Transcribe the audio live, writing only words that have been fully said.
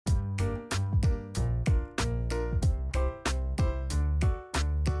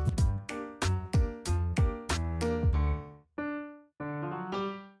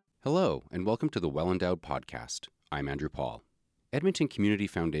and welcome to the Well Endowed Podcast. I'm Andrew Paul. Edmonton Community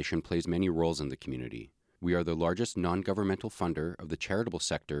Foundation plays many roles in the community. We are the largest non-governmental funder of the charitable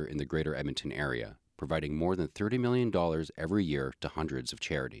sector in the Greater Edmonton area, providing more than $30 million every year to hundreds of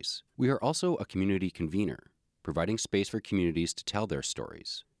charities. We are also a community convener, providing space for communities to tell their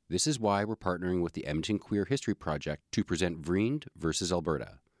stories. This is why we're partnering with the Edmonton Queer History Project to present Vriend versus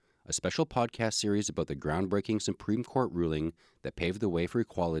Alberta, a special podcast series about the groundbreaking Supreme Court ruling that paved the way for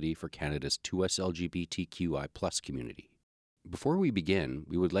equality for Canada's 2S LGBTQI+ community. Before we begin,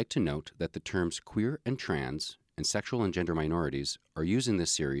 we would like to note that the terms queer and trans and sexual and gender minorities are used in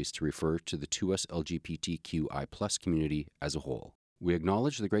this series to refer to the 2S LGBTQI+ community as a whole. We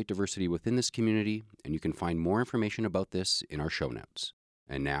acknowledge the great diversity within this community, and you can find more information about this in our show notes.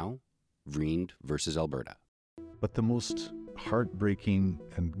 And now, Vriend versus Alberta. But the most heartbreaking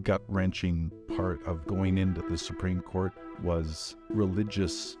and gut-wrenching part of going into the Supreme Court was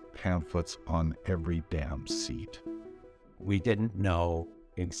religious pamphlets on every damn seat. We didn't know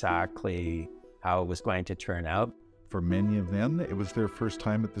exactly how it was going to turn out. For many of them, it was their first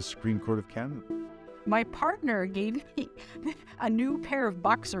time at the Supreme Court of Canada. My partner gave me a new pair of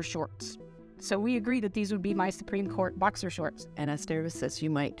boxer shorts. So we agreed that these would be my Supreme Court boxer shorts. And as nervous as you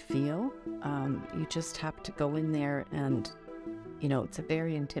might feel, you just have to go in there and, it's a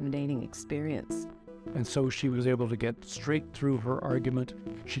very intimidating experience. And so she was able to get straight through her argument.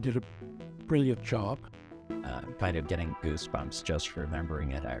 She did a brilliant job. Kind of getting goosebumps just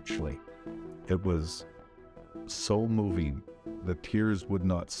remembering it, actually. It was so moving. The tears would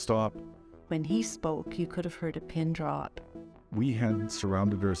not stop. When he spoke, you could have heard a pin drop. We had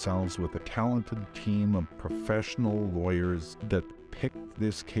surrounded ourselves with a talented team of professional lawyers that picked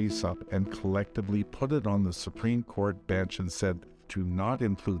this case up and collectively put it on the Supreme Court bench and said to not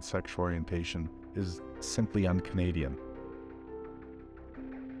include sexual orientation is simply un-Canadian.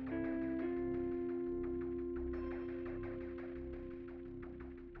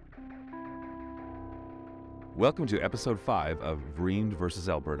 Welcome to Episode 5 of Vriend versus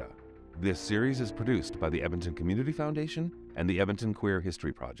Alberta. This series is produced by the Edmonton Community Foundation and the Edmonton Queer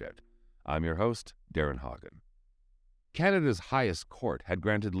History Project. I'm your host, Darren Hagen. Canada's highest court had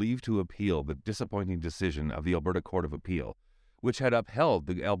granted leave to appeal the disappointing decision of the Alberta Court of Appeal, which had upheld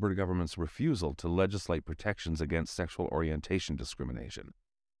the Alberta government's refusal to legislate protections against sexual orientation discrimination.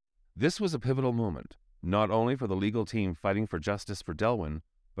 This was a pivotal moment, not only for the legal team fighting for justice for Delwyn,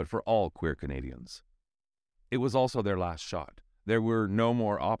 but for all queer Canadians. It was also their last shot. There were no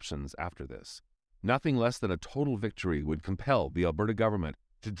more options after this. Nothing less than a total victory would compel the Alberta government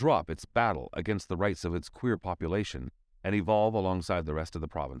to drop its battle against the rights of its queer population and evolve alongside the rest of the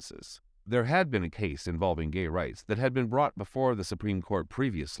provinces. There had been a case involving gay rights that had been brought before the Supreme Court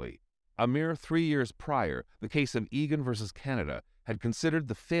previously. A mere 3 years prior, the case of Egan versus Canada had considered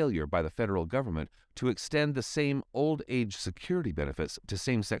the failure by the federal government to extend the same old age security benefits to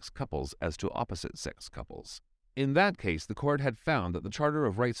same-sex couples as to opposite-sex couples. In that case, the court had found that the Charter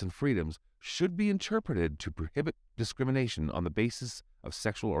of Rights and Freedoms should be interpreted to prohibit discrimination on the basis of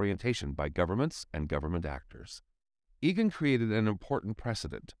sexual orientation by governments and government actors. Egan created an important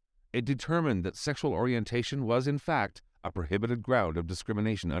precedent. It determined that sexual orientation was, in fact, a prohibited ground of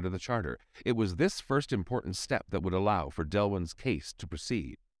discrimination under the Charter. It was this first important step that would allow for Delwyn's case to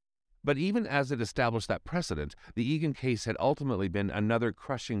proceed. But even as it established that precedent, the Egan case had ultimately been another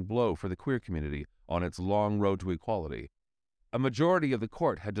crushing blow for the queer community on its long road to equality. A majority of the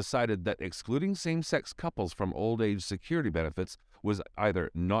court had decided that excluding same-sex couples from old age security benefits was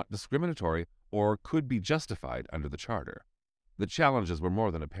either not discriminatory or could be justified under the Charter. The challenges were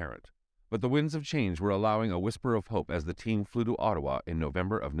more than apparent, but the winds of change were allowing a whisper of hope as the team flew to Ottawa in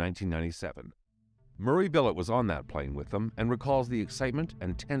November of 1997. Murray Billett was on that plane with them and recalls the excitement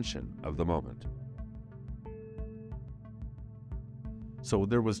and tension of the moment. So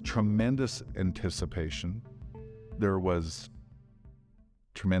there was tremendous anticipation. There was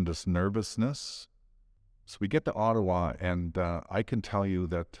tremendous nervousness. So we get to Ottawa, and I can tell you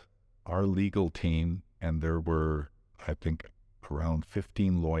that our legal team, and there were, I think, around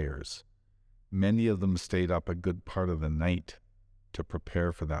 15 lawyers, many of them stayed up a good part of the night to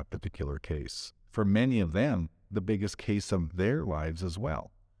prepare for that particular case. For many of them, the biggest case of their lives as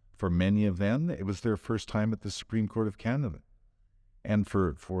well. For many of them, it was their first time at the Supreme Court of Canada. And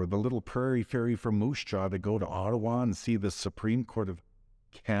for the little prairie fairy from Moose Jaw to go to Ottawa and see the Supreme Court of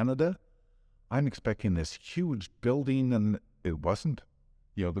Canada, I'm expecting this huge building, and it wasn't.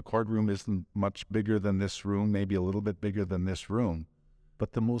 The courtroom isn't much bigger than this room, maybe a little bit bigger than this room.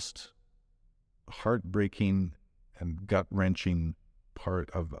 But the most heartbreaking and gut-wrenching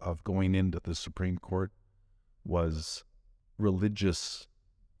part of going into the Supreme Court was religious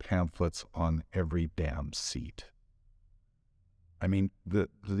pamphlets on every damn seat. I mean,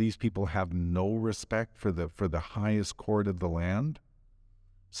 these people have no respect for the highest court of the land.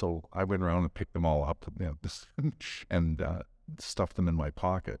 So I went around and picked them all up, and stuffed them in my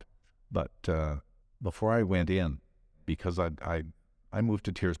pocket. But before I went in, because I moved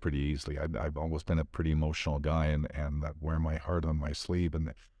to tears pretty easily. I've always been a pretty emotional guy, and I wear my heart on my sleeve.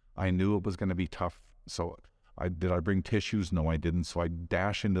 And I knew it was going to be tough. So did I bring tissues? No, I didn't. So I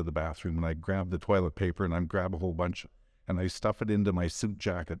dash into the bathroom and I grab the toilet paper and I grab a whole bunch and I stuff it into my suit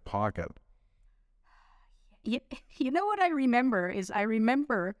jacket pocket. You know what I remember is I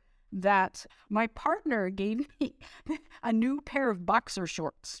remember that my partner gave me a new pair of boxer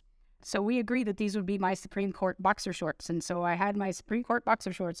shorts. So we agreed that these would be my Supreme Court boxer shorts. And so I had my Supreme Court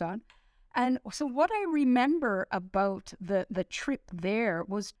boxer shorts on. And so what I remember about the trip there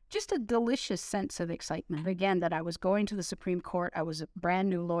was just a delicious sense of excitement. Again, that I was going to the Supreme Court. I was a brand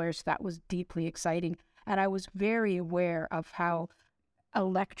new lawyer, so that was deeply exciting. And I was very aware of how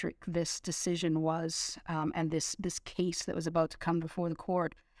electric this decision was, and this case that was about to come before the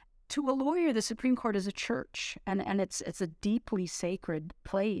court. To a lawyer, the Supreme Court is a church, and it's a deeply sacred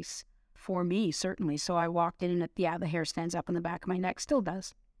place for me, certainly. So I walked in and the hair stands up on the back of my neck, still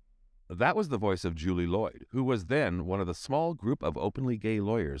does. That was the voice of Julie Lloyd, who was then one of the small group of openly gay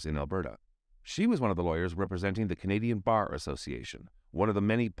lawyers in Alberta. She was one of the lawyers representing the Canadian Bar Association, one of the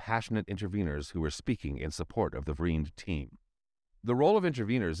many passionate interveners who were speaking in support of the Vriend team. The role of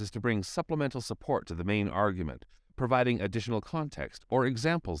interveners is to bring supplemental support to the main argument, providing additional context or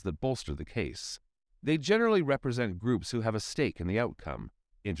examples that bolster the case. They generally represent groups who have a stake in the outcome.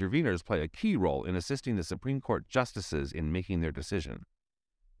 Interveners play a key role in assisting the Supreme Court justices in making their decision.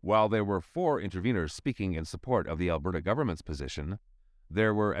 While there were 4 interveners speaking in support of the Alberta government's position,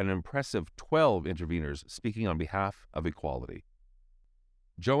 there were an impressive 12 interveners speaking on behalf of equality.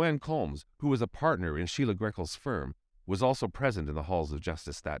 Joanne Combs, who was a partner in Sheila Greckel's firm, was also present in the halls of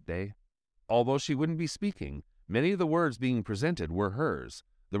justice that day. Although she wouldn't be speaking, many of the words being presented were hers,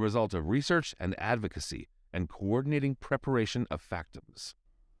 the result of research and advocacy and coordinating preparation of factums.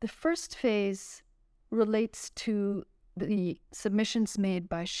 The first phase relates to the submissions made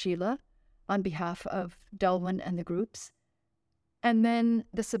by Sheila on behalf of Delwyn and the groups, and then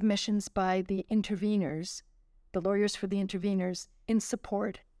the submissions by the interveners, the lawyers for the interveners, in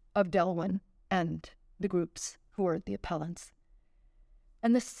support of Delwyn and the groups who are the appellants.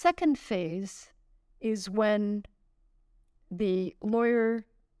 And the second phase is when the lawyer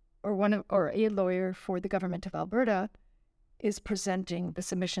or a lawyer for the government of Alberta is presenting the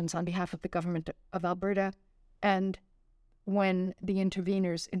submissions on behalf of the government of Alberta, and when the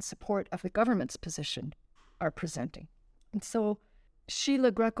interveners in support of the government's position are presenting. And so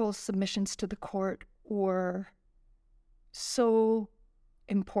Sheila Greckel's submissions to the court were so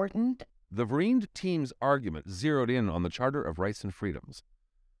important. The Vriend team's argument zeroed in on the Charter of Rights and Freedoms.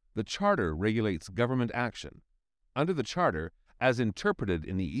 The Charter regulates government action. Under the Charter, as interpreted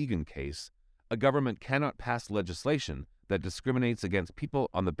in the Egan case, a government cannot pass legislation that discriminates against people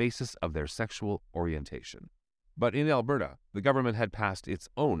on the basis of their sexual orientation. But in Alberta, the government had passed its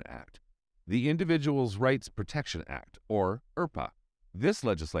own act, the Individuals' Rights Protection Act, or IRPA. This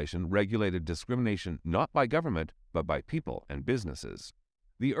legislation regulated discrimination not by government, but by people and businesses.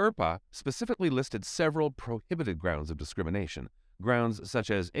 The IRPA specifically listed several prohibited grounds of discrimination, grounds such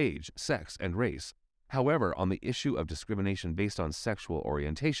as age, sex, and race. However, on the issue of discrimination based on sexual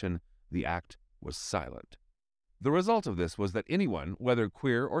orientation, the Act was silent. The result of this was that anyone, whether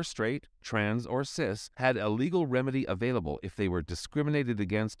queer or straight, trans or cis, had a legal remedy available if they were discriminated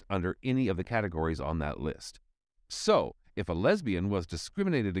against under any of the categories on that list. So, if a lesbian was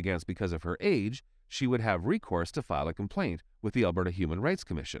discriminated against because of her age, she would have recourse to file a complaint with the Alberta Human Rights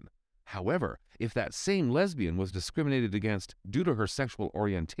Commission. However, if that same lesbian was discriminated against due to her sexual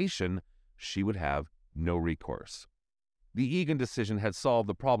orientation, she would have no recourse. The Egan decision had solved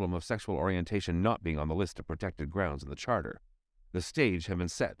the problem of sexual orientation not being on the list of protected grounds in the Charter. The stage had been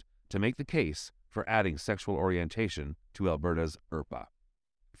set to make the case for adding sexual orientation to Alberta's IRPA.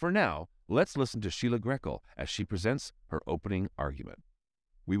 For now, let's listen to Sheila Greckel as she presents her opening argument.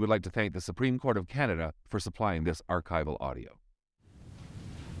 We would like to thank the Supreme Court of Canada for supplying this archival audio.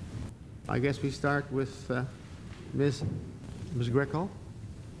 I guess we start with Ms. Greckel.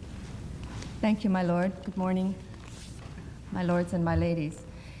 Thank you, my lord. Good morning, my lords and my ladies.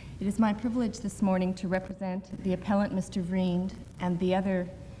 It is my privilege this morning to represent the appellant, Mr. Vriend, and the other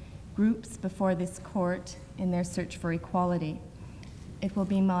groups before this court in their search for equality. It will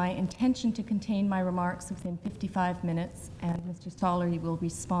be my intention to contain my remarks within 55 minutes, and Mr. Stollery will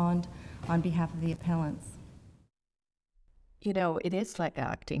respond on behalf of the appellants. You know, it is like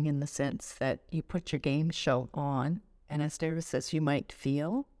acting in the sense that you put your game show on, and as nervous as you might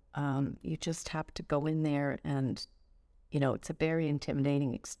feel, you just have to go in there and, it's a very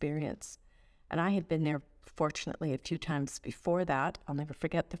intimidating experience. And I had been there, fortunately, a few times before that. I'll never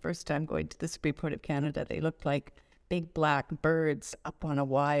forget the first time going to the Supreme Court of Canada. They looked like big black birds up on a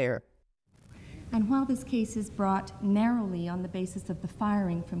wire. And while this case is brought narrowly on the basis of the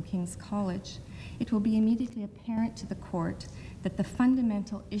firing from King's College, it will be immediately apparent to the court that the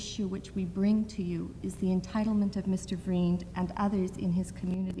fundamental issue which we bring to you is the entitlement of Mr. Vriend and others in his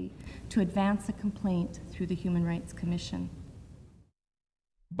community to advance a complaint through the Human Rights Commission.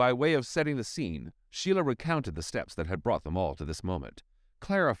 By way of setting the scene, Sheila recounted the steps that had brought them all to this moment,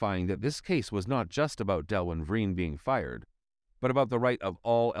 clarifying that this case was not just about Delwyn Vriend being fired, but about the right of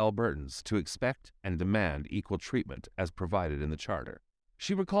all Albertans to expect and demand equal treatment as provided in the Charter.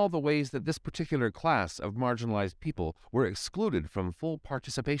 She recalled the ways that this particular class of marginalized people were excluded from full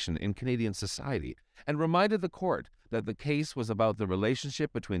participation in Canadian society, and reminded the court that the case was about the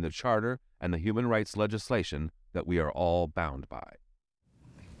relationship between the Charter and the human rights legislation that we are all bound by.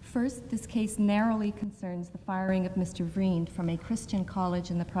 First, this case narrowly concerns the firing of Mr. Vriend from a Christian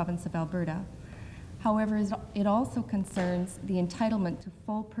college in the province of Alberta. However, it also concerns the entitlement to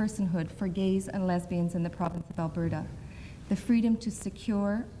full personhood for gays and lesbians in the province of Alberta, the freedom to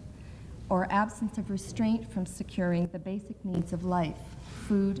secure or absence of restraint from securing the basic needs of life,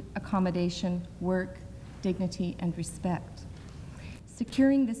 food, accommodation, work, dignity, and respect.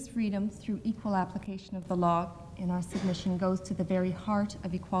 Securing this freedom through equal application of the law in our submission goes to the very heart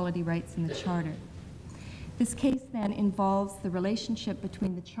of equality rights in the Charter. This case then involves the relationship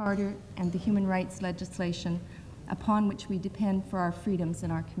between the Charter and the human rights legislation upon which we depend for our freedoms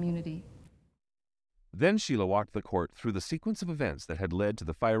in our community. Then Sheila walked the court through the sequence of events that had led to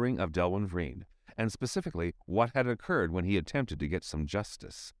the firing of Delwyn Vriend, and specifically what had occurred when he attempted to get some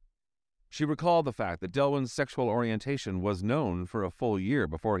justice. She recalled the fact that Delwyn's sexual orientation was known for a full year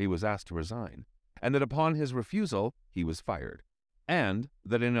before he was asked to resign, and that upon his refusal, he was fired, and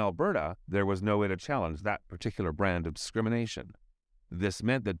that in Alberta, there was no way to challenge that particular brand of discrimination. This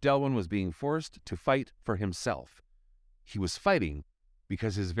meant that Delwyn was being forced to fight for himself. He was fighting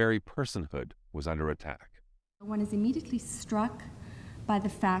because his very personhood was under attack. One is immediately struck by the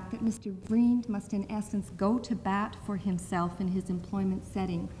fact that Mr. Vriend must in essence go to bat for himself in his employment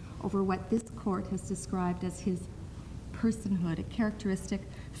setting over what this court has described as his personhood, a characteristic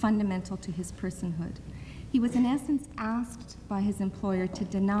fundamental to his personhood. He was in essence asked by his employer to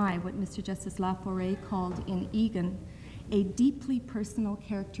deny what Mr. Justice Laforêt called in Egan a deeply personal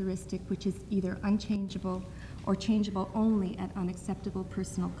characteristic which is either unchangeable or changeable only at unacceptable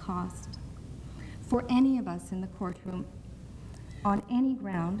personal cost. For any of us in the courtroom, on any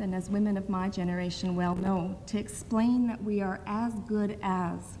ground, and as women of my generation well know, to explain that we are as good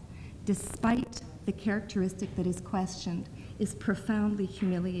as, despite the characteristic that is questioned, is profoundly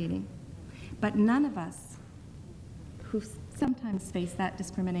humiliating. But none of us who sometimes face that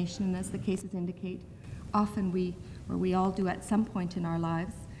discrimination, and as the cases indicate, often we all do at some point in our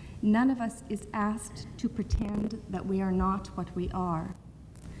lives, none of us is asked to pretend that we are not what we are.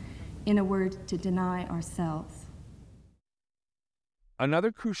 In a word, to deny ourselves.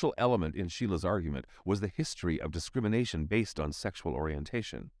 Another crucial element in Sheila's argument was the history of discrimination based on sexual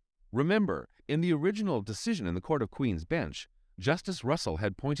orientation. Remember, in the original decision in the Court of Queen's Bench, Justice Russell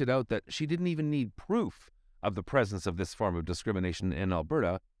had pointed out that she didn't even need proof of the presence of this form of discrimination in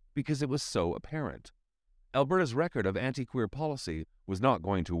Alberta because it was so apparent. Alberta's record of anti-queer policy was not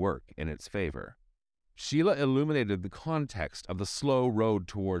going to work in its favor. Sheila illuminated the context of the slow road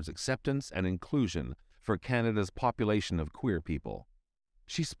towards acceptance and inclusion for Canada's population of queer people.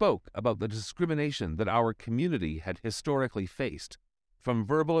 She spoke about the discrimination that our community had historically faced, from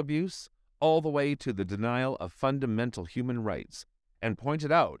verbal abuse all the way to the denial of fundamental human rights, and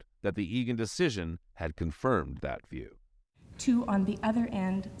pointed out that the Egan decision had confirmed that view. Two, on the other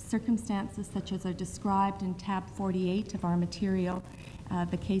end, circumstances such as are described in tab 48 of our material,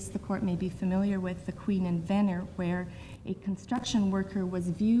 the case the court may be familiar with, the Queen and Venner, where a construction worker was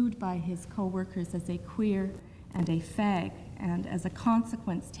viewed by his co-workers as a queer and a fag, and as a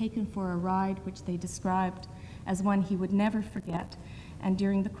consequence taken for a ride which they described as one he would never forget, and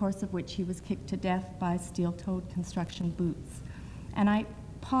during the course of which he was kicked to death by steel-toed construction boots. And I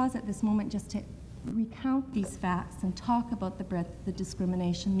pause at this moment just to recount these facts and talk about the breadth of the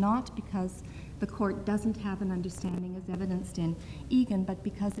discrimination, not because the court doesn't have an understanding as evidenced in Egan, but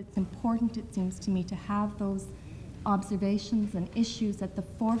because it's important, it seems to me, to have those observations and issues at the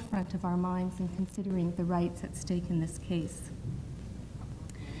forefront of our minds in considering the rights at stake in this case.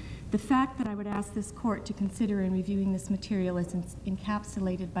 The fact that I would ask this court to consider in reviewing this material is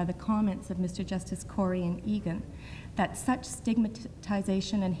encapsulated by the comments of Mr. Justice Corey and Egan, that such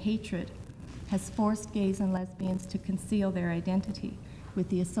stigmatization and hatred has forced gays and lesbians to conceal their identity, with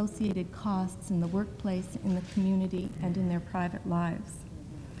the associated costs in the workplace, in the community, and in their private lives.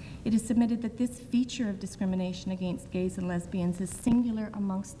 It is submitted that this feature of discrimination against gays and lesbians is singular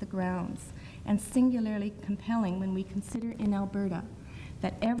amongst the grounds, and singularly compelling when we consider in Alberta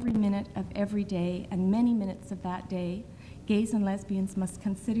that every minute of every day and many minutes of that day, gays and lesbians must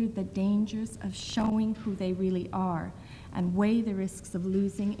consider the dangers of showing who they really are and weigh the risks of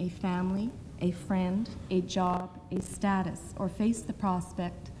losing a family, a friend, a job, a status, or face the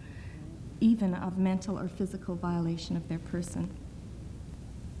prospect even of mental or physical violation of their person.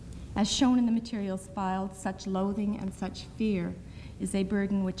 As shown in the materials filed, such loathing and such fear is a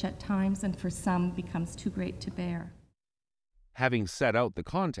burden which at times and for some becomes too great to bear. Having set out the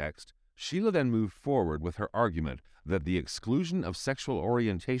context, Sheila then moved forward with her argument that the exclusion of sexual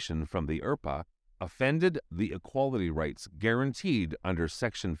orientation from the IRPA offended the equality rights guaranteed under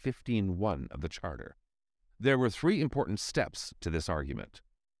Section 15.1 of the Charter. There were three important steps to this argument.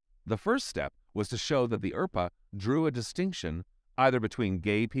 The first step was to show that the IRPA drew a distinction either between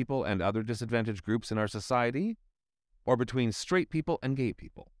gay people and other disadvantaged groups in our society, or between straight people and gay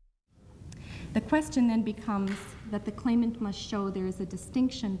people. The question then becomes that the claimant must show there is a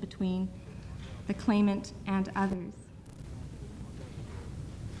distinction between the claimant and others.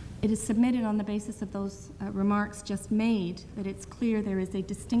 It is submitted on the basis of those remarks just made that it's clear there is a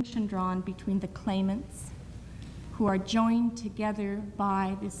distinction drawn between the claimants, who are joined together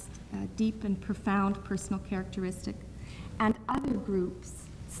by this deep and profound personal characteristic, and other groups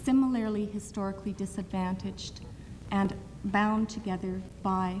similarly historically disadvantaged and bound together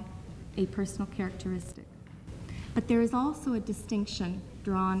by a personal characteristic. But there is also a distinction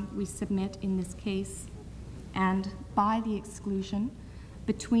drawn, we submit in this case, and by the exclusion,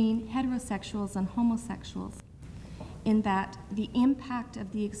 between heterosexuals and homosexuals, in that the impact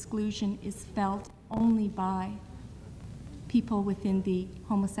of the exclusion is felt only by people within the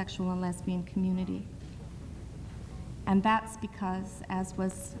homosexual and lesbian community. And that's because, as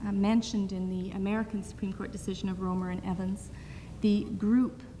was mentioned in the American Supreme Court decision of Romer and Evans, the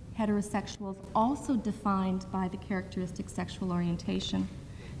group heterosexuals, also defined by the characteristic sexual orientation,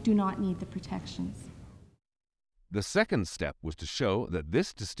 do not need the protections. The second step was to show that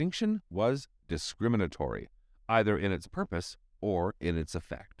this distinction was discriminatory, either in its purpose or in its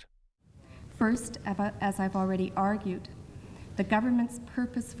effect. First, as I've already argued, the government's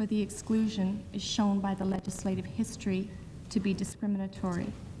purpose for the exclusion is shown by the legislative history to be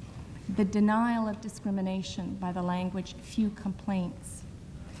discriminatory. The denial of discrimination by the language few complaints,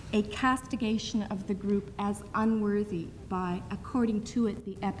 a castigation of the group as unworthy by, according to it,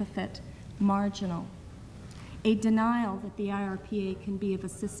 the epithet marginal, a denial that the IRPA can be of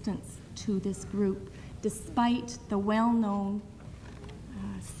assistance to this group despite the well-known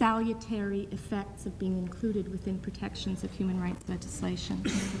salutary effects of being included within protections of human rights legislation.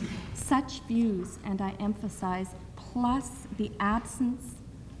 Such views, and I emphasize, plus the absence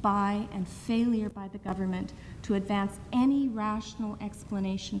by and failure by the government to advance any rational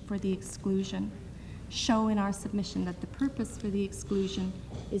explanation for the exclusion, show in our submission that the purpose for the exclusion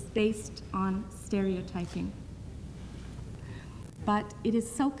is based on stereotyping. But it is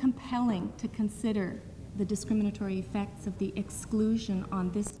so compelling to consider the discriminatory effects of the exclusion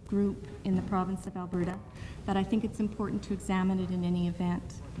on this group in the province of Alberta that I think it's important to examine it in any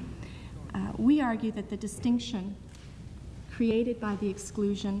event. We argue that the distinction created by the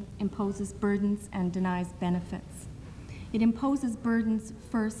exclusion imposes burdens and denies benefits. It imposes burdens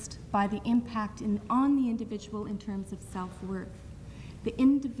first by the impact on the individual in terms of self-worth. The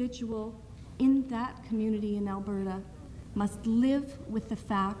individual in that community in Alberta must live with the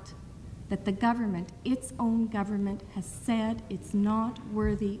fact that the government, its own government, has said it's not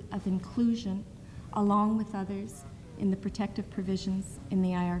worthy of inclusion along with others in the protective provisions in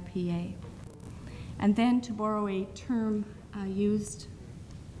the IRPA. And then, to borrow a term used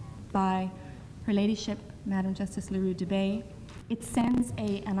by Her Ladyship, Madam Justice Leroux Dubé, it sends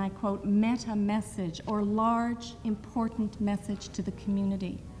a, and I quote, meta message or large important message to the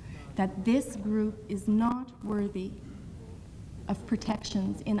community that this group is not worthy of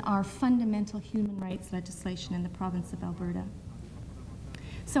protections in our fundamental human rights legislation in the province of Alberta.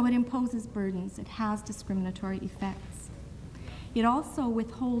 So it imposes burdens, it has discriminatory effects. It also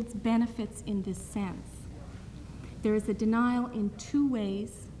withholds benefits in this sense. There is a denial in two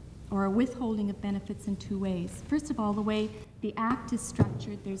ways, or a withholding of benefits in two ways. First of all, the way the Act is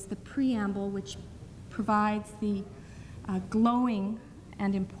structured, there's the preamble which provides the glowing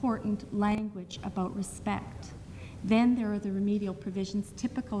and important language about respect. Then there are the remedial provisions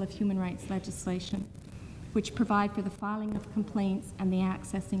typical of human rights legislation, which provide for the filing of complaints and the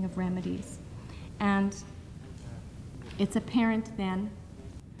accessing of remedies. And it's apparent then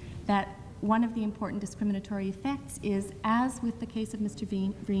that one of the important discriminatory effects is, as with the case of Mr.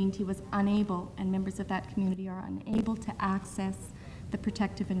 Vriend, he was unable, and members of that community are unable to access the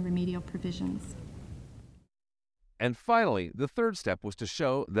protective and remedial provisions. And finally, the third step was to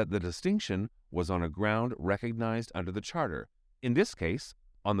show that the distinction was on a ground recognized under the Charter, in this case,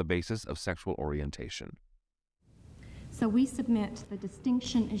 on the basis of sexual orientation. So we submit the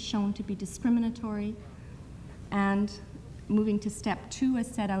distinction is shown to be discriminatory, and moving to step 2 as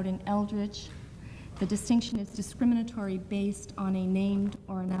set out in Eldridge, the distinction is discriminatory based on a named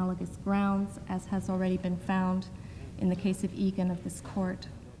or analogous grounds, as has already been found in the case of Egan of this court.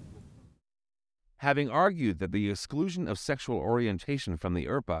 Having argued that the exclusion of sexual orientation from the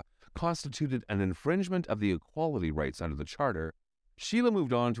IRPA constituted an infringement of the equality rights under the Charter, Sheila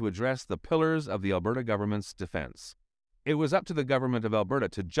moved on to address the pillars of the Alberta government's defense. It was up to the government of Alberta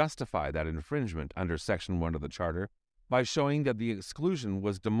to justify that infringement under Section 1 of the Charter by showing that the exclusion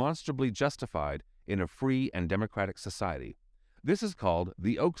was demonstrably justified in a free and democratic society. This is called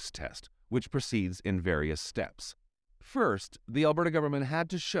the Oakes test, which proceeds in various steps. First, the Alberta government had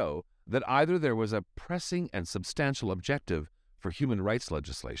to show that either there was a pressing and substantial objective for human rights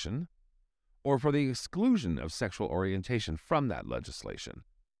legislation, or for the exclusion of sexual orientation from that legislation.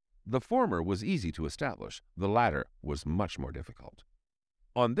 The former was easy to establish, the latter was much more difficult.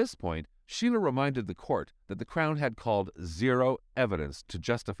 On this point, Sheila reminded the court that the Crown had called zero evidence to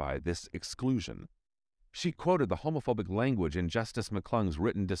justify this exclusion. She quoted the homophobic language in Justice McClung's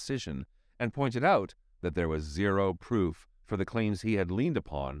written decision and pointed out that there was zero proof for the claims he had leaned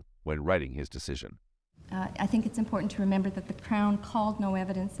upon when writing his decision. I think it's important to remember that the Crown called no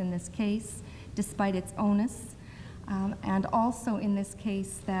evidence in this case, despite its onus, and also in this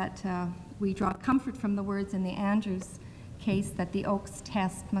case that we draw comfort from the words in the Andrews case that the Oakes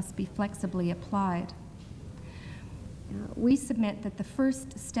test must be flexibly applied. We submit that the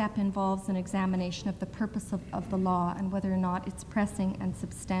first step involves an examination of the purpose of the law and whether or not it's pressing and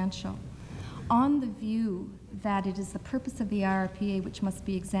substantial. On the view that it is the purpose of the IRPA which must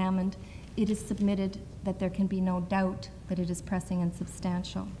be examined, it is submitted that there can be no doubt that it is pressing and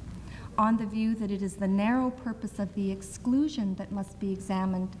substantial. On the view that it is the narrow purpose of the exclusion that must be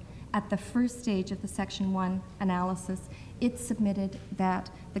examined at the first stage of the Section 1 analysis, it's submitted that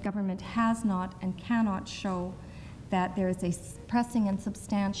the government has not and cannot show that there is a pressing and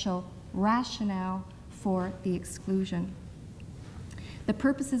substantial rationale for the exclusion. The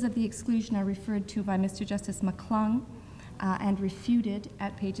purposes of the exclusion are referred to by Mr. Justice McClung and refuted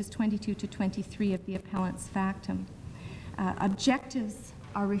at pages 22 to 23 of the appellant's factum. Objectives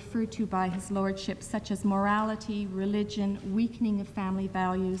are referred to by his lordship, such as morality, religion, weakening of family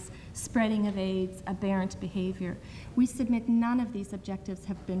values, spreading of AIDS, aberrant behavior. We submit none of these objectives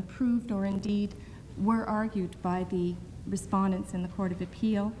have been proved or indeed were argued by the respondents in the Court of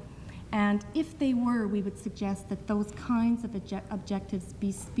Appeal. And if they were, we would suggest that those kinds of objectives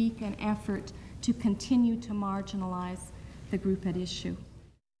bespeak an effort to continue to marginalize the group at issue.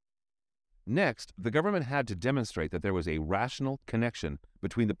 Next, the government had to demonstrate that there was a rational connection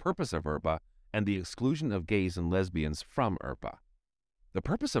between the purpose of IRPA and the exclusion of gays and lesbians from IRPA. The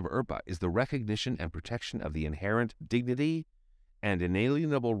purpose of IRPA is the recognition and protection of the inherent dignity and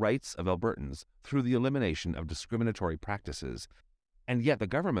inalienable rights of Albertans through the elimination of discriminatory practices, and yet the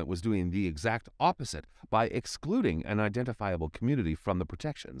government was doing the exact opposite by excluding an identifiable community from the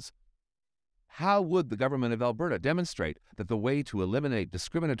protections. How would the government of Alberta demonstrate that the way to eliminate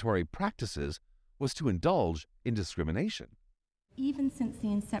discriminatory practices was to indulge in discrimination? Even since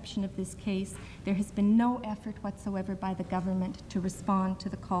the inception of this case, there has been no effort whatsoever by the government to respond to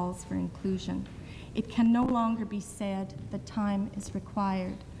the calls for inclusion. It can no longer be said that time is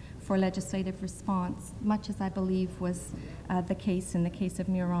required for legislative response, much as I believe was the case in the case of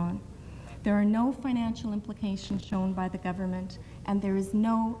Muron. There are no financial implications shown by the government, and there is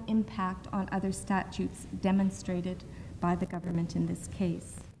no impact on other statutes demonstrated by the government in this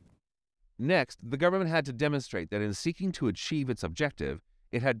case. Next, the government had to demonstrate that in seeking to achieve its objective,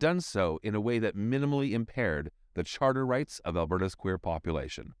 it had done so in a way that minimally impaired the charter rights of Alberta's queer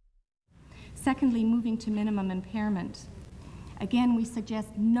population. Secondly, moving to minimum impairment. Again, we suggest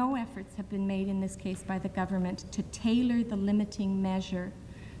no efforts have been made in this case by the government to tailor the limiting measure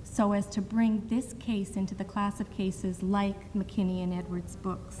so as to bring this case into the class of cases like McKinney and Edwards'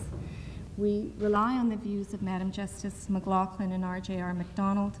 books. We rely on the views of Madam Justice McLaughlin and RJR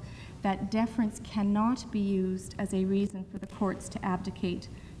MacDonald that deference cannot be used as a reason for the courts to abdicate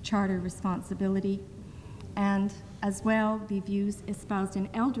charter responsibility, and as well the views espoused in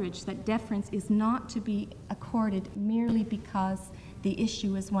Eldridge that deference is not to be accorded merely because the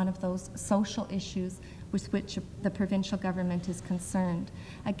issue is one of those social issues with which the provincial government is concerned.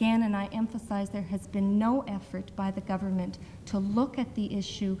 Again, and I emphasize, there has been no effort by the government to look at the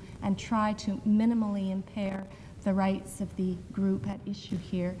issue and try to minimally impair the rights of the group at issue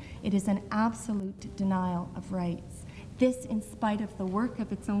here. It is an absolute denial of rights. This in spite of the work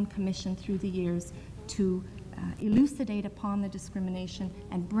of its own commission through the years to elucidate upon the discrimination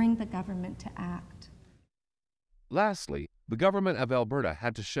and bring the government to act. Lastly, the government of Alberta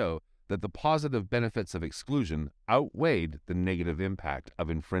had to show that the positive benefits of exclusion outweighed the negative impact of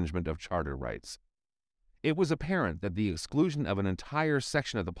infringement of charter rights. It was apparent that the exclusion of an entire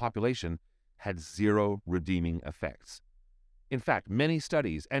section of the population had zero redeeming effects. In fact, many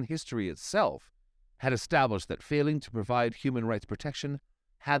studies and history itself had established that failing to provide human rights protection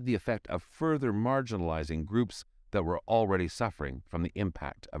had the effect of further marginalizing groups that were already suffering from the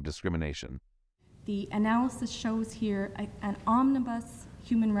impact of discrimination. The analysis shows here an omnibus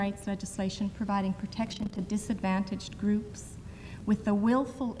human rights legislation providing protection to disadvantaged groups with the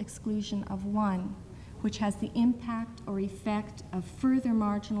willful exclusion of one, which has the impact or effect of further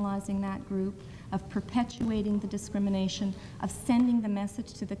marginalizing that group, of perpetuating the discrimination, of sending the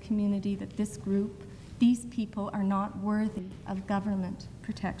message to the community that this group, these people are not worthy of government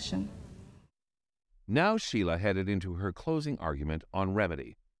protection. Now Sheila headed into her closing argument on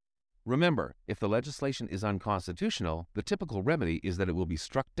remedy. Remember, if the legislation is unconstitutional, the typical remedy is that it will be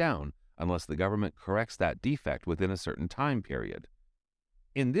struck down unless the government corrects that defect within a certain time period.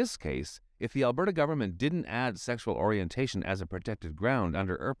 In this case, if the Alberta government didn't add sexual orientation as a protected ground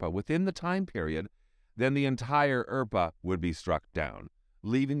under IRPA within the time period, then the entire IRPA would be struck down,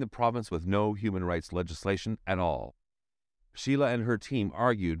 leaving the province with no human rights legislation at all. Sheila and her team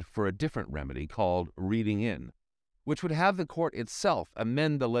argued for a different remedy called reading in, which would have the court itself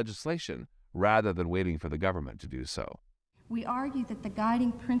amend the legislation rather than waiting for the government to do so. We argue that the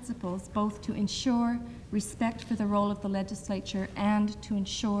guiding principles, both to ensure respect for the role of the legislature and to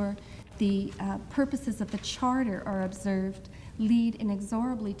ensure the purposes of the charter are observed, lead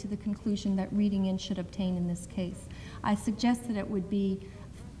inexorably to the conclusion that reading in should obtain in this case. I suggest that it would be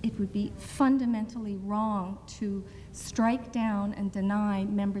fundamentally wrong to strike down and deny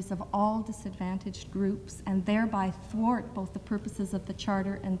members of all disadvantaged groups and thereby thwart both the purposes of the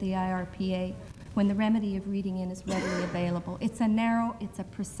Charter and the IRPA when the remedy of reading in is readily available. It's a narrow, it's a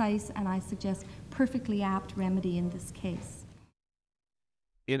precise, and I suggest perfectly apt remedy in this case.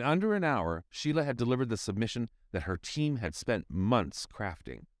 In under an hour, Sheila had delivered the submission that her team had spent months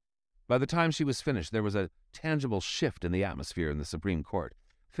crafting. By the time she was finished, there was a tangible shift in the atmosphere in the Supreme Court.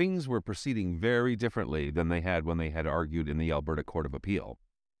 Things were proceeding very differently than they had when they had argued in the Alberta Court of Appeal.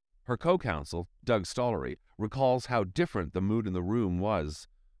 Her co-counsel, Doug Stollery, recalls how different the mood in the room was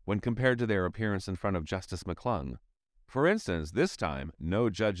when compared to their appearance in front of Justice McClung. For instance, this time, no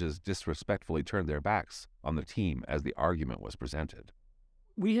judges disrespectfully turned their backs on the team as the argument was presented.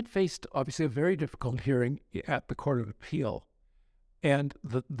 We had faced, obviously, a very difficult hearing at the Court of Appeal, and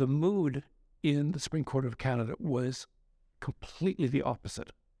the mood in the Supreme Court of Canada was completely the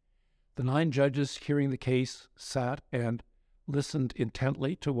opposite. The 9 judges hearing the case sat and listened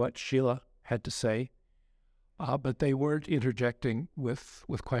intently to what Sheila had to say, but they weren't interjecting with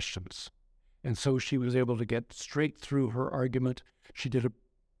questions. And so she was able to get straight through her argument. She did a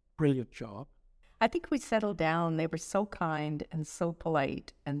brilliant job. I think we settled down. They were so kind and so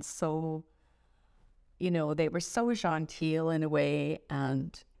polite and so, they were so genteel in a way,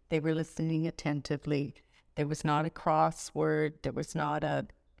 and they were listening attentively. There was not a crossword. There was not a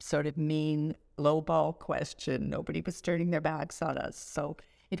sort of mean lowball question. Nobody was turning their backs on us. So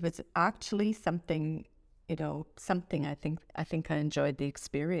it was actually something, I think I enjoyed the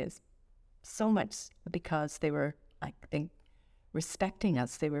experience so much because they were, I think, respecting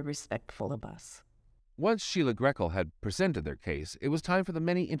us. They were respectful of us. Once Sheila Grekel had presented their case, it was time for the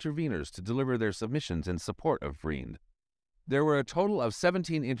many interveners to deliver their submissions in support of Vriend. There were a total of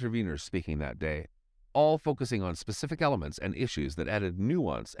 17 interveners speaking that day, all focusing on specific elements and issues that added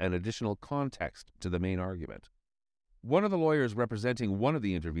nuance and additional context to the main argument. One of the lawyers representing one of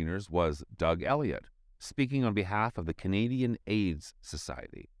the interveners was Doug Elliott, speaking on behalf of the Canadian AIDS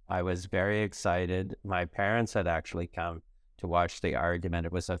Society. I was very excited. My parents had actually come to watch the argument.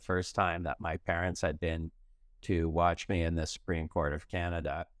 It was the first time that my parents had been to watch me in the Supreme Court of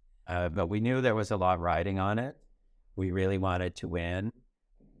Canada. But we knew there was a lot riding on it. We really wanted to win.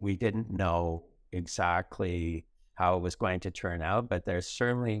 we didn't know exactly how it was going to turn out, but there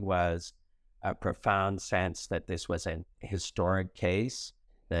certainly was a profound sense that this was an historic case,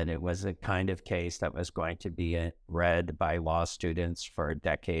 that it was a kind of case that was going to be read by law students for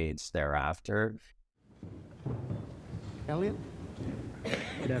decades thereafter. Elliot?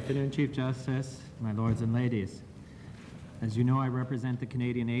 Good afternoon, Chief Justice, my lords and ladies. As you know, I represent the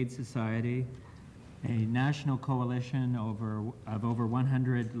Canadian AIDS Society, a national coalition of over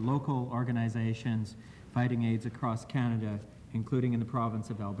 100 local organizations fighting AIDS across Canada, including in the province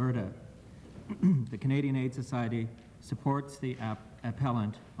of Alberta. The Canadian AIDS Society supports the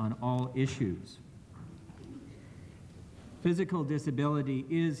appellant on all issues. Physical disability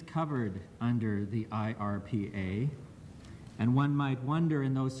is covered under the IRPA, and one might wonder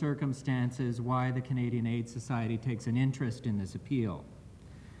in those circumstances why the Canadian AIDS Society takes an interest in this appeal.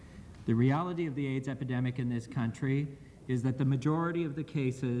 The reality of the AIDS epidemic in this country is that the majority of the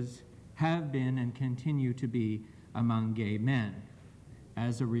cases have been and continue to be among gay men.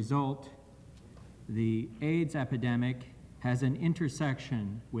 As a result, the AIDS epidemic has an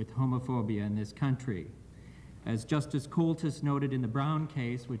intersection with homophobia in this country. As Justice Coultis noted in the Brown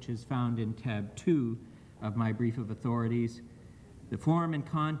case, which is found in tab 2 of my brief of authorities, the form and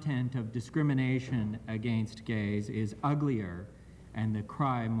content of discrimination against gays is uglier and the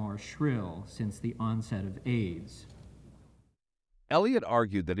cry more shrill since the onset of AIDS. Elliot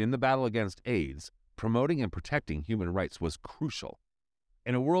argued that in the battle against AIDS, promoting and protecting human rights was crucial.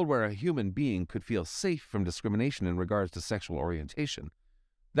 In a world where a human being could feel safe from discrimination in regards to sexual orientation,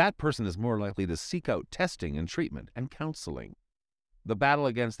 that person is more likely to seek out testing and treatment and counseling. The battle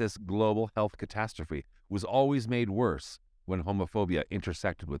against this global health catastrophe was always made worse when homophobia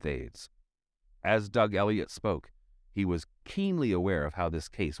intersected with AIDS. As Doug Elliott spoke, he was keenly aware of how this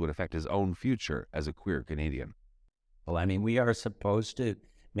case would affect his own future as a queer Canadian. Well, I mean, we are supposed to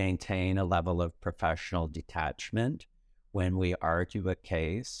maintain a level of professional detachment when we argue a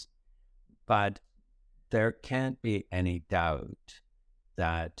case, but there can't be any doubt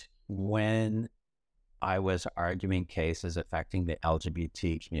that when I was arguing cases affecting the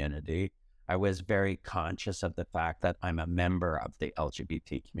LGBT community, I was very conscious of the fact that I'm a member of the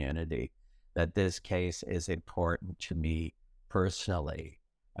LGBT community, that this case is important to me personally.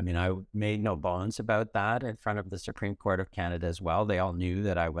 I mean, I made no bones about that in front of the Supreme Court of Canada as well. They all knew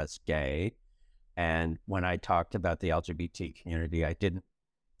that I was gay. And when I talked about the LGBT community, I didn't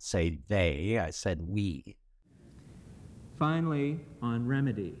say they, I said we. Finally, on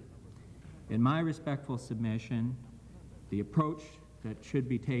remedy, in my respectful submission, the approach that should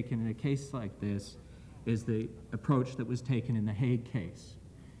be taken in a case like this is the approach that was taken in the Hague case.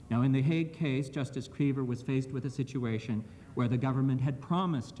 Now, in the Hague case, Justice Creever was faced with a situation where the government had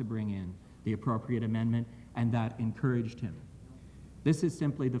promised to bring in the appropriate amendment, and that encouraged him. This is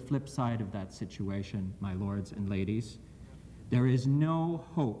simply the flip side of that situation, my lords and ladies. There is no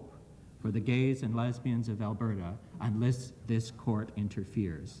hope for the gays and lesbians of Alberta unless this court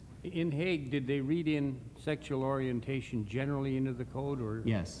interferes. In Hague, did they read in sexual orientation generally into the code, or?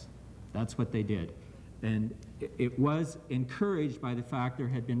 Yes, that's what they did. And it was encouraged by the fact there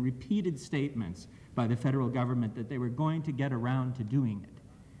had been repeated statements by the federal government that they were going to get around to doing it.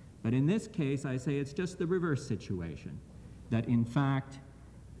 But in this case, I say it's just the reverse situation, that in fact,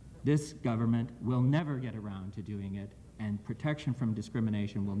 this government will never get around to doing it, and protection from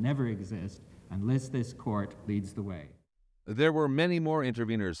discrimination will never exist unless this court leads the way. There were many more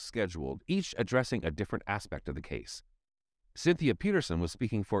interveners scheduled, each addressing a different aspect of the case. Cynthia Peterson was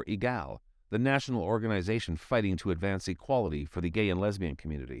speaking for EGAL, the national organization fighting to advance equality for the gay and lesbian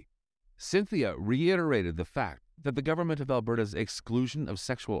community. Cynthia reiterated the fact that the government of Alberta's exclusion of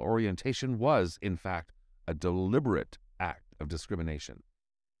sexual orientation was, in fact, a deliberate act of discrimination.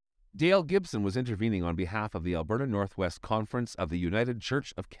 Dale Gibson was intervening on behalf of the Alberta Northwest Conference of the United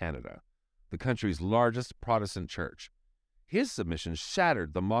Church of Canada, the country's largest Protestant church. His submission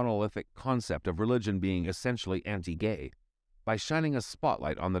shattered the monolithic concept of religion being essentially anti-gay by shining a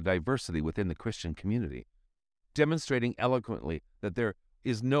spotlight on the diversity within the Christian community, demonstrating eloquently that there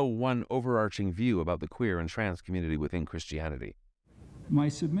is no one overarching view about the queer and trans community within Christianity. My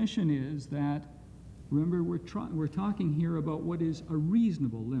submission is that, remember, we're talking here about what is a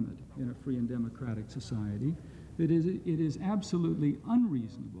reasonable limit in a free and democratic society. It is absolutely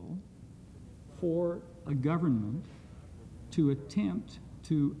unreasonable for a government to attempt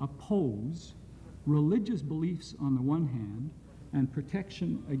to oppose religious beliefs on the one hand and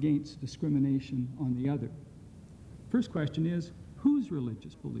protection against discrimination on the other. First question is, whose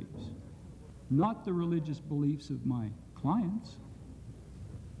religious beliefs? Not the religious beliefs of my clients,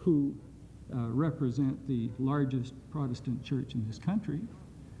 who represent the largest Protestant church in this country,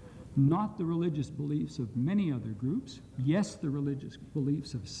 not the religious beliefs of many other groups. Yes, the religious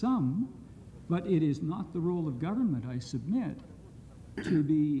beliefs of some, but it is not the role of government, I submit, to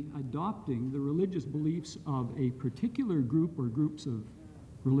be adopting the religious beliefs of a particular group or groups of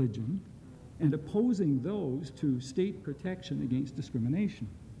religion and opposing those to state protection against discrimination.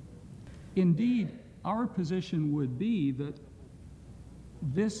 Indeed, our position would be that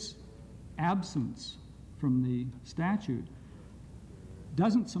this absence from the statute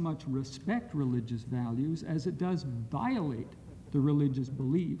doesn't so much respect religious values as it does violate the religious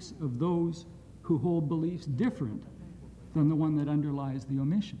beliefs of those who hold beliefs different than the one that underlies the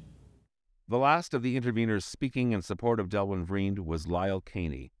omission. The last of the interveners speaking in support of Delwyn Vriend was Lyle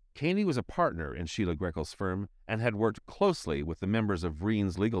Caney. Caney was a partner in Sheila Grekel's firm and had worked closely with the members of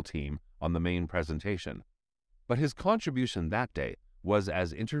Vriend's legal team on the main presentation. But his contribution that day was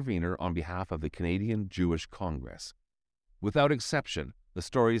as intervener on behalf of the Canadian Jewish Congress. Without exception, the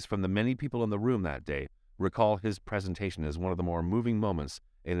stories from the many people in the room that day recall his presentation as one of the more moving moments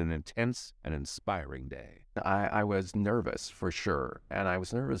in an intense and inspiring day. I was nervous for sure, and I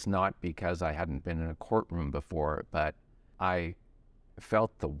was nervous not because I hadn't been in a courtroom before, but I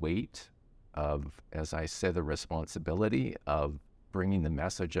felt the weight of, as I said, the responsibility of bringing the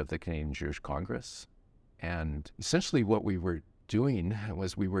message of the Canadian Jewish Congress. And essentially what we were doing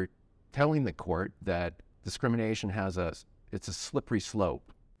was we were telling the court that discrimination it's a slippery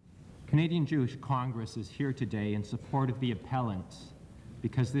slope. Canadian Jewish Congress is here today in support of the appellants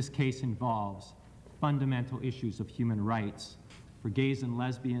because this case involves fundamental issues of human rights for gays and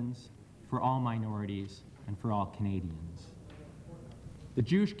lesbians, for all minorities, and for all Canadians. The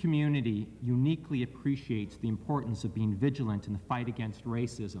Jewish community uniquely appreciates the importance of being vigilant in the fight against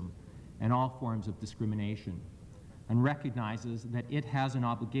racism and all forms of discrimination, and recognizes that it has an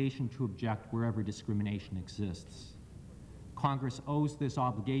obligation to object wherever discrimination exists. Congress owes this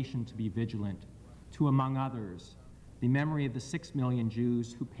obligation to be vigilant to, among others, the memory of the 6 million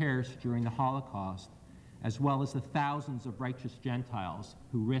Jews who perished during the Holocaust, as well as the thousands of righteous Gentiles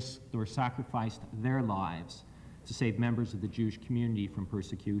who risked or sacrificed their lives to save members of the Jewish community from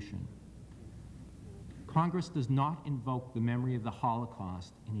persecution. Congress does not invoke the memory of the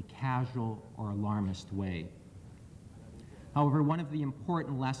Holocaust in a casual or alarmist way. However, one of the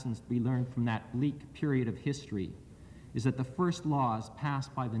important lessons to be learned from that bleak period of history is that the first laws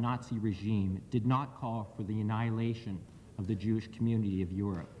passed by the Nazi regime did not call for the annihilation of the Jewish community of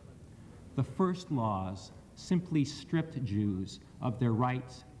Europe. The first laws simply stripped Jews of their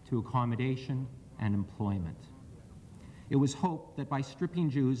rights to accommodation and employment. It was hoped that by stripping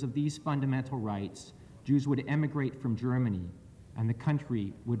Jews of these fundamental rights, Jews would emigrate from Germany and the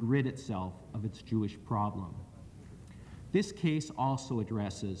country would rid itself of its Jewish problem. This case also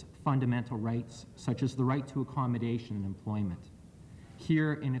addresses fundamental rights such as the right to accommodation and employment.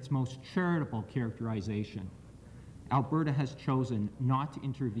 Here, in its most charitable characterization, Alberta has chosen not to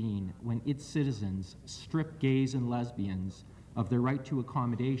intervene when its citizens strip gays and lesbians of their right to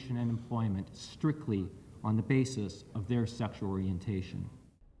accommodation and employment strictly on the basis of their sexual orientation.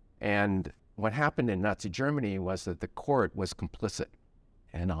 And what happened in Nazi Germany was that the court was complicit,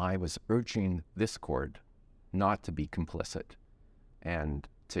 and I was urging this court not to be complicit and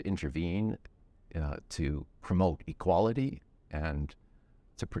to intervene, to promote equality and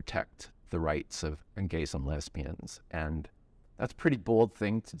to protect the rights of gays and lesbians. And that's a pretty bold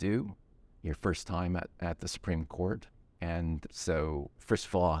thing to do, your first time at the Supreme Court. And so, first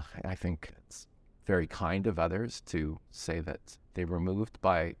of all, I think it's very kind of others to say that they were moved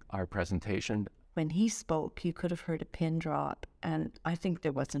by our presentation. When he spoke, you could have heard a pin drop, and I think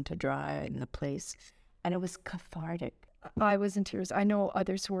there wasn't a dry eye in the place. And it was cathartic. I was in tears. I know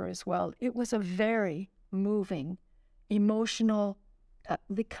others were as well. It was a very moving, emotional,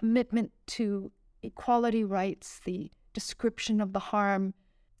 the commitment to equality rights, the description of the harm.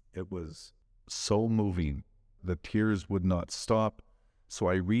 It was so moving. The tears would not stop. So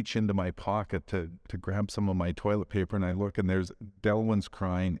I reach into my pocket to grab some of my toilet paper, and I look, and there's Delwyn's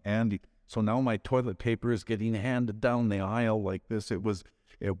crying. Andy. So now my toilet paper is getting handed down the aisle like this. It was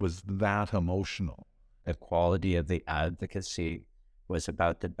that emotional. The quality of the advocacy was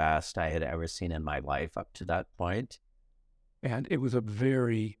about the best I had ever seen in my life up to that point. And it was a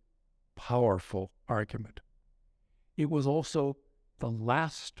very powerful argument. It was also the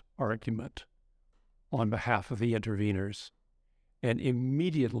last argument on behalf of the interveners, and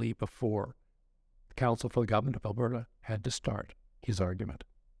immediately before the Council for the Government of Alberta had to start his argument.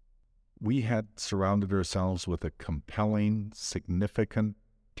 We had surrounded ourselves with a compelling, significant,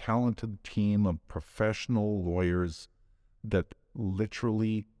 talented team of professional lawyers that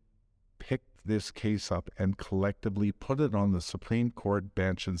literally picked this case up and collectively put it on the Supreme Court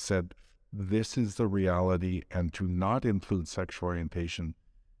bench and said, this is the reality, and to not include sexual orientation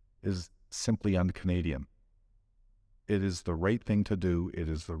is simply un-Canadian. It is the right thing to do. It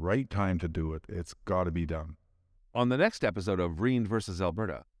is the right time to do it. It's got to be done. On the next episode of Vriend versus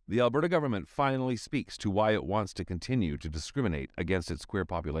Alberta, the Alberta government finally speaks to why it wants to continue to discriminate against its queer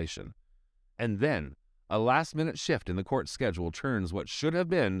population. And then, a last-minute shift in the court schedule turns what should have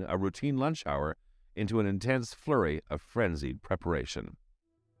been a routine lunch hour into an intense flurry of frenzied preparation.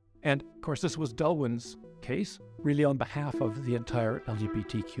 And, of course, this was Delwyn's case, really on behalf of the entire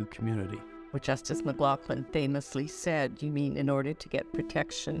LGBTQ community. What Justice McLaughlin famously said, you mean in order to get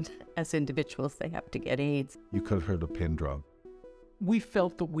protection as individuals, they have to get AIDS. You could have heard a pin drop. We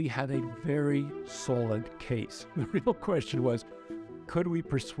felt that we had a very solid case. The real question was, could we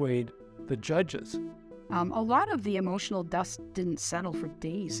persuade the judges? A lot of the emotional dust didn't settle for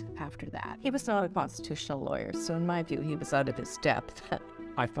days after that. He was not a constitutional lawyer, so in my view, he was out of his depth.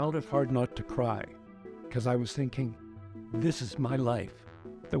 I found it hard not to cry, because I was thinking, this is my life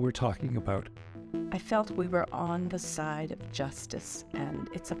that we're talking about. I felt we were on the side of justice, and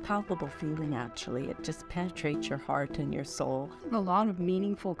it's a palpable feeling, actually. It just penetrates your heart and your soul. A lot of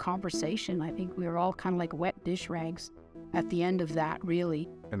meaningful conversation. I think we were all kind of like wet dish rags at the end of that, really.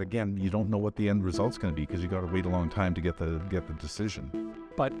 And again, you don't know what the end result's going to be because you got to wait a long time to get the decision.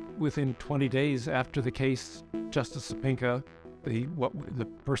 But within 20 days after the case, Justice Sapinka, the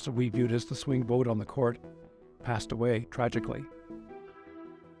person we viewed as the swing vote on the court, passed away tragically.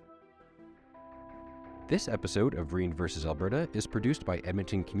 This episode of Vriend vs. Alberta is produced by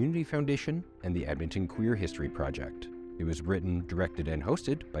Edmonton Community Foundation and the Edmonton Queer History Project. It was written, directed, and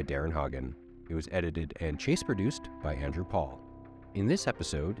hosted by Darren Hagen. It was edited and chase-produced by Andrew Paul. In this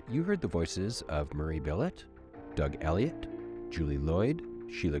episode, you heard the voices of Murray Billett, Doug Elliott, Julie Lloyd,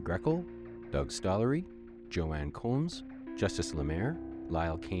 Sheila Grekel, Doug Stollery, Joanne Combs, Justice Lemaire,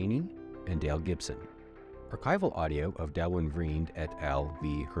 Lyle Caney, and Dale Gibson. Archival audio of Delwyn Vriend et al.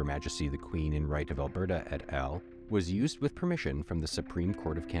 V. Her Majesty the Queen in Right of Alberta et al. Was used with permission from the Supreme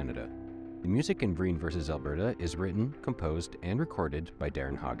Court of Canada. The music in Vriend vs. Alberta is written, composed, and recorded by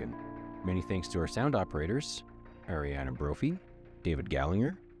Darren Hagen. Many thanks to our sound operators, Ariana Brophy, David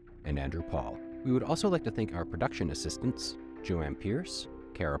Gallinger, and Andrew Paul. We would also like to thank our production assistants, Joanne Pierce,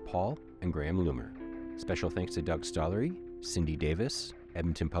 Kara Paul, and Graham Loomer. Special thanks to Doug Stollery, Cindy Davis,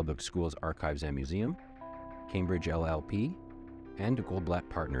 Edmonton Public Schools Archives and Museum, Cambridge LLP, and Goldblatt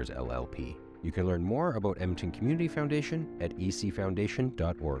Partners LLP. You can learn more about Edmonton Community Foundation at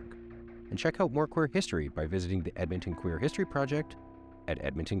ecfoundation.org. And check out more queer history by visiting the Edmonton Queer History Project at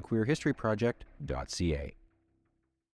edmontonqueerhistoryproject.ca.